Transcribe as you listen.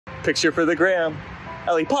Picture for the gram.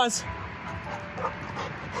 Ellie, pause.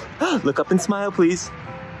 Look up and smile, please.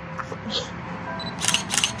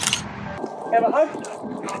 Have a hug?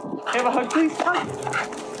 Have a hug, please? Hug.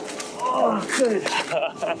 Oh, good.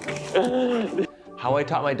 How I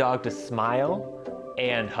taught my dog to smile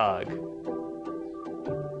and hug.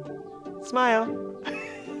 Smile.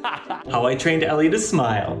 How I trained Ellie to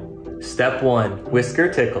smile. Step 1,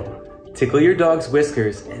 whisker tickle. Tickle your dog's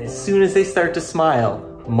whiskers, and as soon as they start to smile,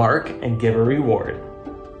 mark and give a reward.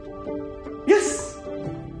 Yes!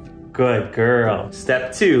 Good girl.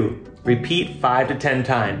 Step 2, repeat 5 to 10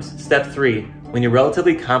 times. Step 3, when you're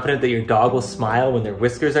relatively confident that your dog will smile when their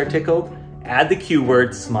whiskers are tickled, add the cue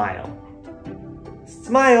word smile.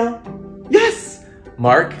 Smile. Yes!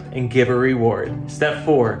 Mark and give a reward. Step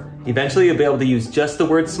 4, eventually you'll be able to use just the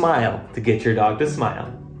word smile to get your dog to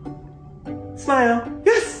smile. Smile.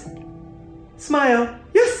 Yes! Smile.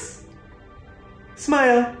 Yes!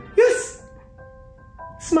 Smile. Yes!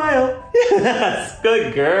 Smile. Yes!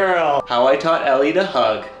 Good girl. How I taught Ellie to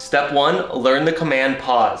hug. Step 1, learn the command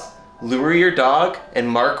pause. Lure your dog and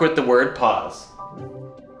mark with the word pause.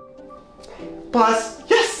 Pause.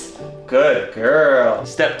 Yes! Good girl.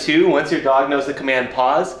 Step 2, once your dog knows the command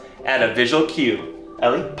pause, add a visual cue.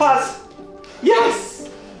 Ellie, pause. Yes!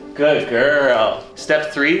 Good girl.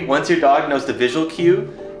 Step 3, once your dog knows the visual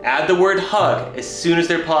cue, add the word hug as soon as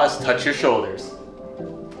their paws touch your shoulders.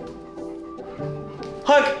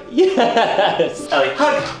 Hug. Yes! Ellie,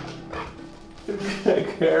 hug.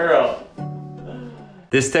 Good girl.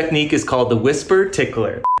 This technique is called the whisper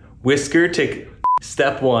tickler. Whisker tickler.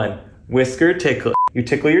 Step 1, whisker tickler. You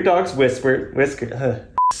tickle your dog's whisker.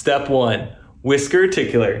 Step 1, whisker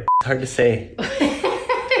tickler. It's hard to say.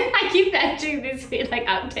 I keep imagining these like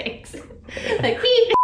outtakes. Like beep.